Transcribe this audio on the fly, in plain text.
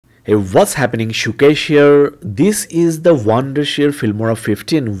Hey, what's happening? Shukesh here. This is the Wondershare Filmora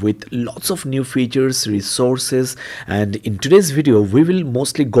 15 with lots of new features, resources, and in today's video we will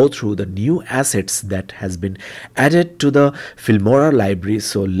mostly go through the new assets that has been added to the Filmora library.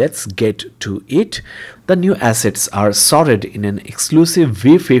 So let's get to it. The new assets are sorted in an exclusive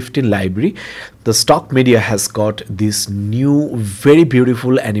V15 library. The stock media has got these new very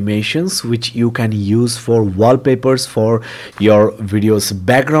beautiful animations which you can use for wallpapers for your video's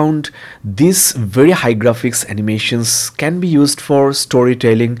background. These very high graphics animations can be used for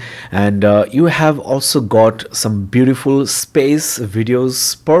storytelling, and you have also got some beautiful space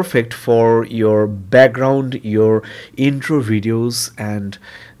videos perfect for your background, your intro videos, and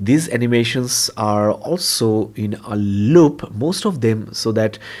these animations are also in a loop, most of them, so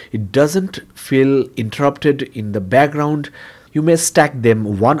that it doesn't feel interrupted in the background. You may stack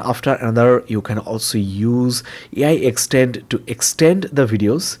them one after another. You can also use AI extend to extend the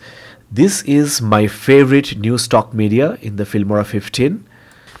videos. This is my favorite new stock media in the Filmora 15.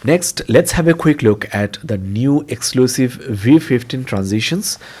 Next, let's have a quick look at the new exclusive V15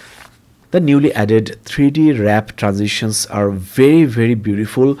 transitions. The newly added 3D wrap transitions are very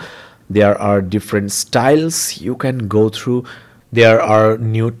beautiful. There are different styles you can go through. There are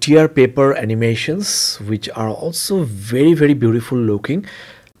new tear paper animations which are also very beautiful looking.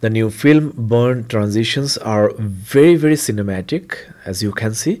 The new film burn transitions are very cinematic, as you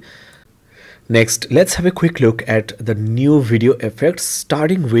can see. Next, let's have a quick look at the new video effects,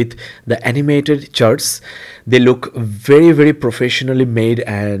 starting with the animated charts. They look very professionally made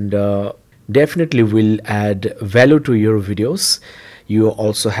and definitely will add value to your videos. You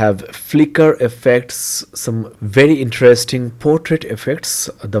also have flicker effects, some very interesting portrait effects.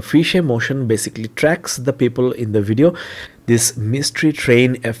 The fisheye motion basically tracks the people in the video. This mystery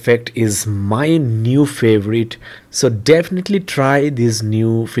train effect is my new favorite, so definitely try these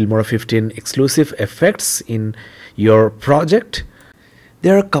new Filmora 15 exclusive effects in your project.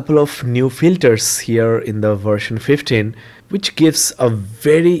 There are a couple of new filters here in the version 15 which gives a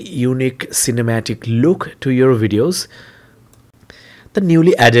very unique cinematic look to your videos. The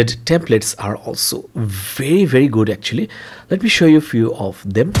newly added templates are also very good actually. Let me show you a few of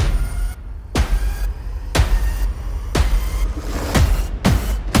them.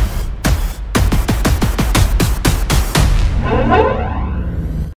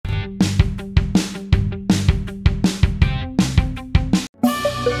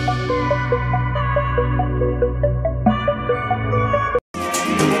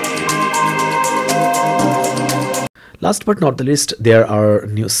 Last but not the least, there are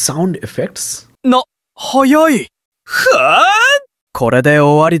new sound effects. 早い。これで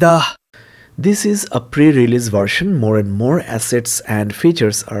終わりだ。 This is a pre-release version. More and more assets and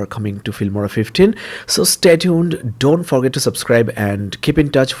features are coming to Filmora 15. So stay tuned. Don't forget to subscribe and keep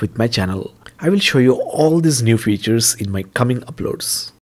in touch with my channel. I will show you all these new features in my coming uploads.